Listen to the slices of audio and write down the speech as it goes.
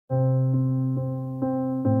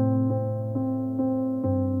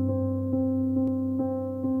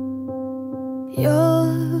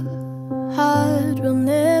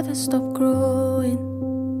never stop growing.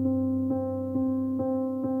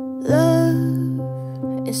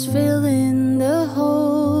 Love is filling the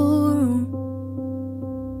whole room.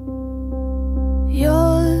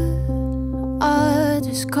 Your art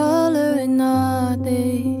is coloring our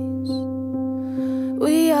days.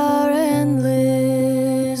 We are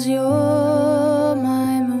endless, you're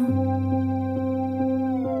my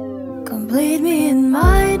moon. Complete me in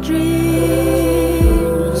my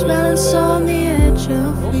dreams, balance on the edge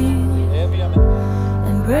of me.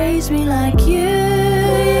 Embrace me like you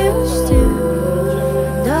used to,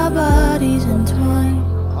 and our bodies entwine.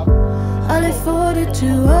 I live for the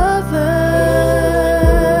two of us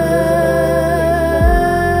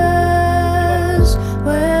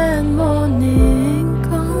when morning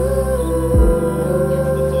comes.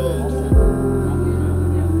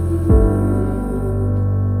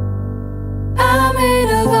 I'm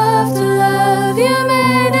made of afterlove, you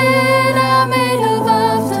made it. I'm made of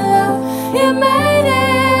afterlove, you made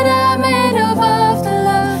it. I'm made of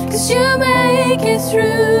afterlove, 'cause you make it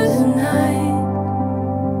through the night.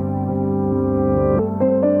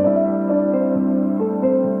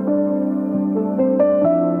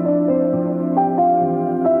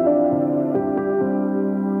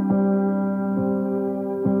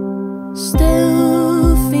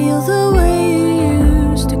 Still feel the way you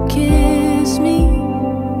used to kiss me.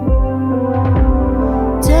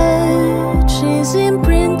 Touch is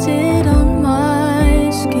imprinted on my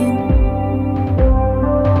skin.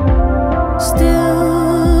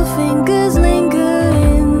 Still fingers linger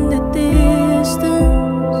in the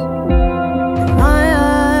distance, and my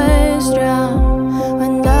eyes drown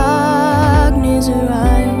when darkness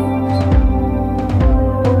arrives.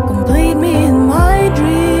 Complete me in my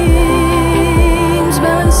dreams,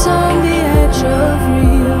 balance on the edge of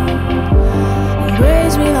real.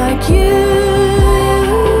 Embrace me like you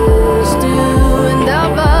used to, and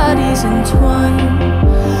our bodies entwine.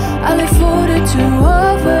 I live for the two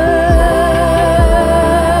of us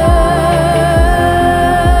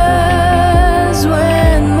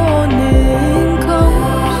when morning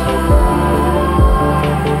comes.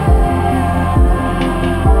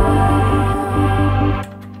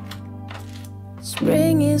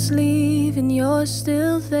 Spring is leaving, you're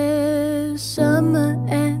still there. Summer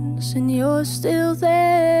ends and you're still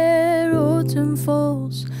there. Autumn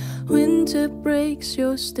falls, winter breaks,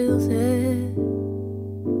 you're still there.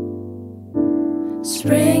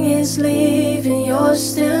 Spring is leaving, you're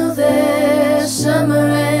still there. Summer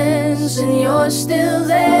ends and you're still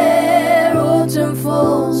there. Autumn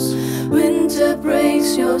falls, winter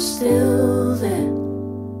breaks, you're still there.